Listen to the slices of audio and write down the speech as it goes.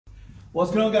What's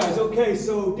going on, guys? Okay,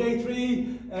 so day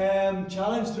 3,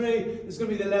 challenge 3, this is going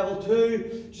to be the level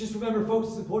 2. Just remember, folks,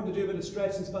 it's important to do a bit of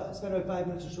stretching, spend about 5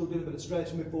 minutes or so doing a bit of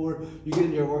stretching before you get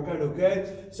into your workout,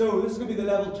 okay? So this is going to be the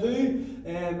level 2,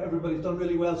 everybody's done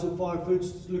really well so far,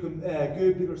 food's looking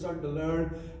good, people are starting to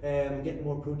learn, getting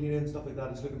more protein in, stuff like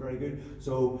that, it's looking very good,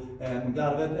 so I'm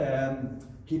glad of it.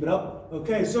 Keep it up.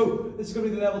 Okay, so this is going to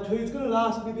be the level 2, it's going to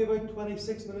last maybe about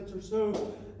 26 minutes or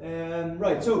so.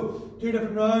 Right, so 2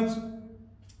 different rounds.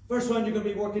 First round you're going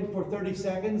to be working for 30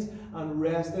 seconds and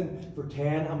resting for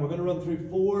 10, and we're going to run through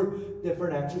 4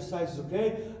 different exercises,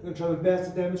 okay? I'm going to try my best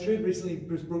to demonstrate. Recently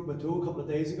just broke my toe a couple of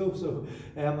days ago, so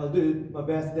I'll do my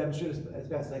best to demonstrate as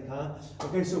best as I can.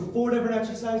 Okay, so 4 different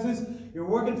exercises. You're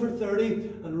working for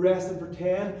 30 and resting for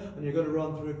 10, and you're going to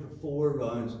run through it for 4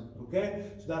 rounds,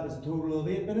 okay? So that is a total of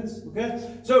 8 minutes,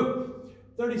 okay? So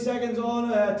 30 seconds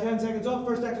on, 10 seconds off.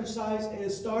 First exercise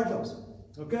is star jumps,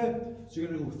 okay? So you're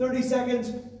going to go 30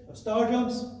 seconds of star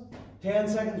jumps, 10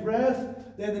 seconds rest.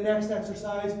 Then the next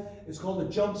exercise is called the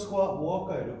jump squat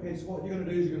walkout. Okay, so what you're going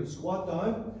to do is you're going to squat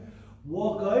down,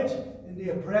 walk out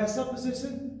into a press up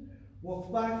position,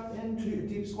 walk back into a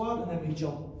deep squat, and then we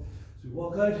jump. So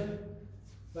walk out,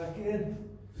 back in,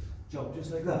 jump,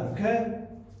 just like that, okay?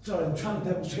 Sorry, I'm trying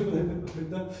to demonstrate with my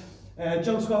foot down.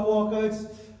 Jump squat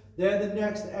walkouts. Then the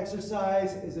next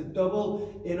exercise is a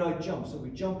double in-out jump. So we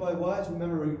jump out wide, so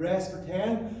remember we rest for 10,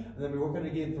 and then we work on it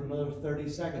again for another 30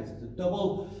 seconds. It's a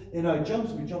double in-out jump,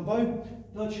 so we jump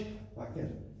out, touch, back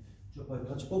in. Jump out,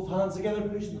 touch both hands together,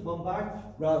 pushing the bum back,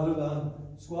 rather than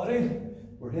squatting,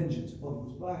 we're hinging, so bum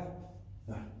goes back.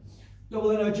 Now,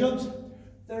 double in-out jumps,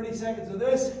 30 seconds of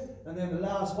this, and then the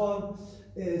last one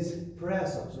is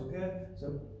press-ups, okay?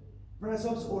 So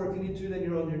press-ups, or if you need to, then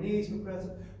you're on your knees for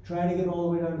press-ups. Try to get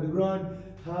all the way down to the ground,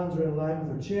 hands are in line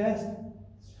with your chest.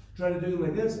 Try to do them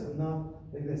like this and not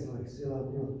like this, like see a lot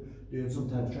of people doing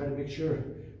sometimes. Try to make sure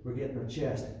we're getting our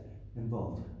chest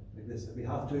involved, like this. If we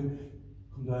have to,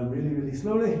 come down really, really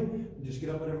slowly, and just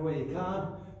get up whatever way you can.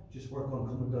 Just work on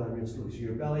coming down real slowly. So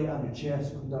your belly and your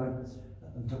chest come down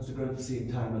and touch the ground at the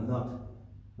same time, and not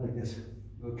like this,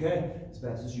 okay? As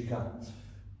best as you can.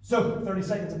 So, 30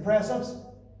 seconds of press-ups.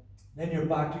 Then you're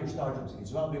back to your star jumps again.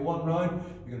 So that'll be 1 round,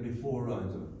 you're going to do 4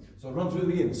 rounds of it. So I'll run through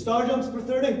them again. Star jumps for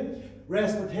 30,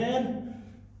 rest for 10,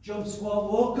 jump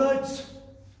squat walkouts,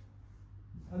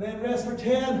 and then rest for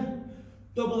 10,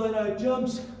 double in out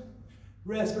jumps,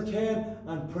 rest for 10,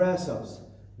 and press ups,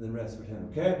 and then rest for 10,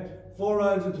 okay? 4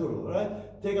 rounds in total,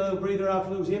 alright? Take a little breather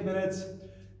after those 8 minutes,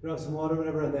 grab some water,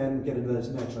 whatever, and then get into this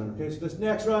next round, okay? So this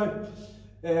next round,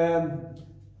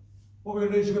 what we're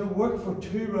going to do is you're going to work for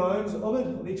 2 rounds of it,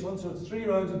 of each one, so it's 3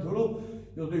 rounds in total.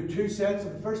 You'll do 2 sets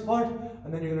of the first part,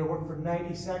 and then you're going to work for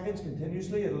 90 seconds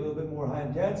continuously at a little bit more high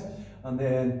intense, and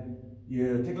then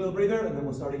you take a little breather, and then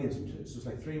we'll start again. So it's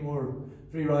like 3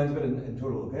 rounds of it in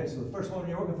total, okay? So the first one,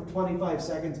 you're working for 25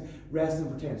 seconds,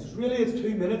 resting for 10. So really it's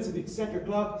 2 minutes. If you set your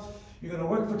clock, you're going to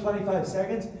work for 25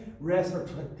 seconds, rest for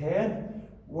 10,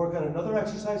 work on another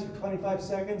exercise for 25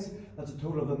 seconds, that's a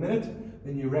total of 1 minute,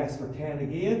 then you rest for 10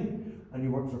 again, and you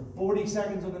work for 40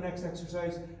 seconds on the next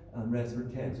exercise and rest for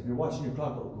 10. So if you're watching your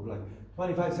clock, it'll go like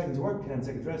 25 seconds of work, 10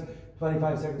 seconds rest,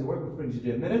 25 seconds of work, which brings you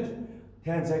to 1 minute,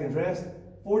 10 seconds rest,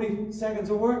 40 seconds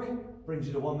of work brings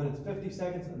you to 1 minute 50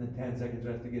 seconds, and then 10 seconds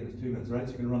rest again is 2 minutes, right?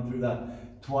 So you can run through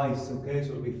that twice, okay? So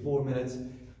it'll be 4 minutes,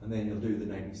 and then you'll do the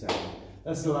 90 seconds.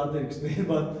 That's still out to explain,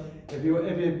 but if you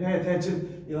pay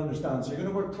attention, you'll understand. So you're going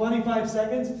to work 25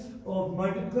 seconds of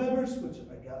mountain climbers, which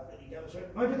I can't really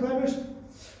demonstrate. Mountain climbers,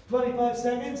 25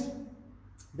 seconds.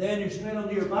 Then you're straight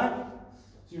onto your back.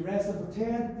 So you're resting for 10.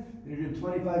 And you're doing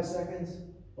 25 seconds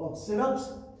of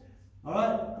sit-ups.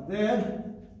 Alright, and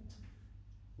then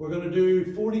we're going to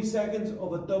do 40 seconds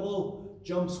of a double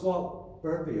jump squat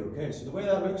burpee. Okay, so the way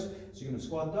that looks, so you're going to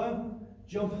squat down,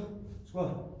 jump,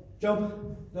 squat, jump,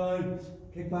 down,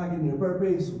 kick back into your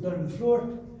burpee, so down to the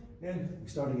floor, in, we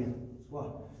start again.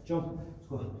 Squat, jump,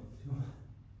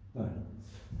 down.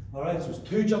 Alright, so it's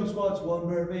 2 jump squats, 1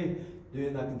 burpee,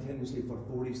 doing that continuously for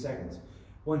 40 seconds.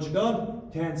 Once you're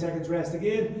done, 10 seconds rest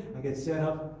again, and get set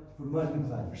up for mountain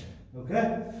climbers.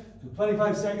 Okay? So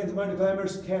 25 seconds of mountain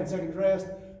climbers, 10 seconds rest,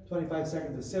 25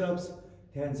 seconds of sit-ups,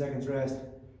 10 seconds rest,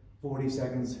 40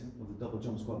 seconds of the double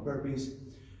jump squat burpees,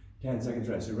 10 seconds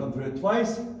rest. So run through it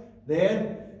twice,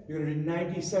 then you're going to do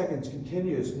 90 seconds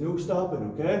continuous, no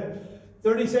stopping, okay?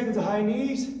 30 seconds of high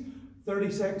knees,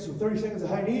 30 seconds of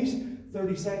high knees,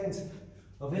 30 seconds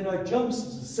of in-out jumps,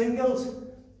 so singles,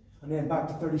 and then back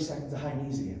to 30 seconds of high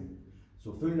knees again.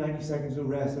 So full 90 seconds, no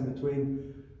rest in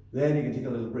between. Then you can take a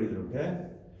little breather, okay?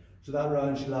 So that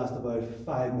round should last about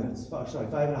 5 minutes, sorry,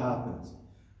 5.5 minutes.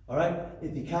 Alright,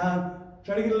 if you can,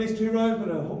 try to get at least 2 rounds,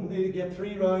 but I'm hoping to get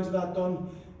 3 rounds of that done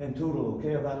in total,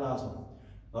 okay, of that last one.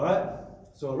 Alright,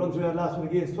 so I'll run through that last one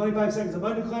again. It's 25 seconds of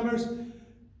mountain climbers,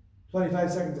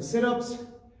 25 seconds of sit-ups,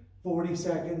 40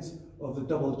 seconds of the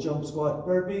double jump squat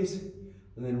burpees,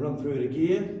 and then run through it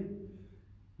again.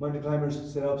 Mountain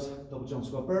climbers, sit-ups, double jump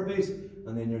squat burpees,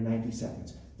 and then your 90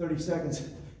 seconds. 30 seconds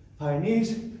high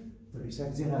knees, 30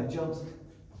 seconds in high jumps,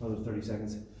 another 30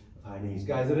 seconds of high knees.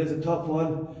 Guys, it is a tough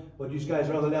one, but you guys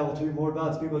are on the level 2, more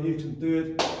advanced people, you can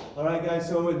do it. Alright guys,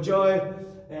 so enjoy.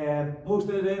 Post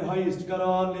it in how you got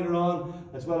on later on,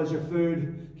 as well as your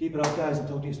food. Keep it up guys, and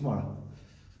talk to you tomorrow.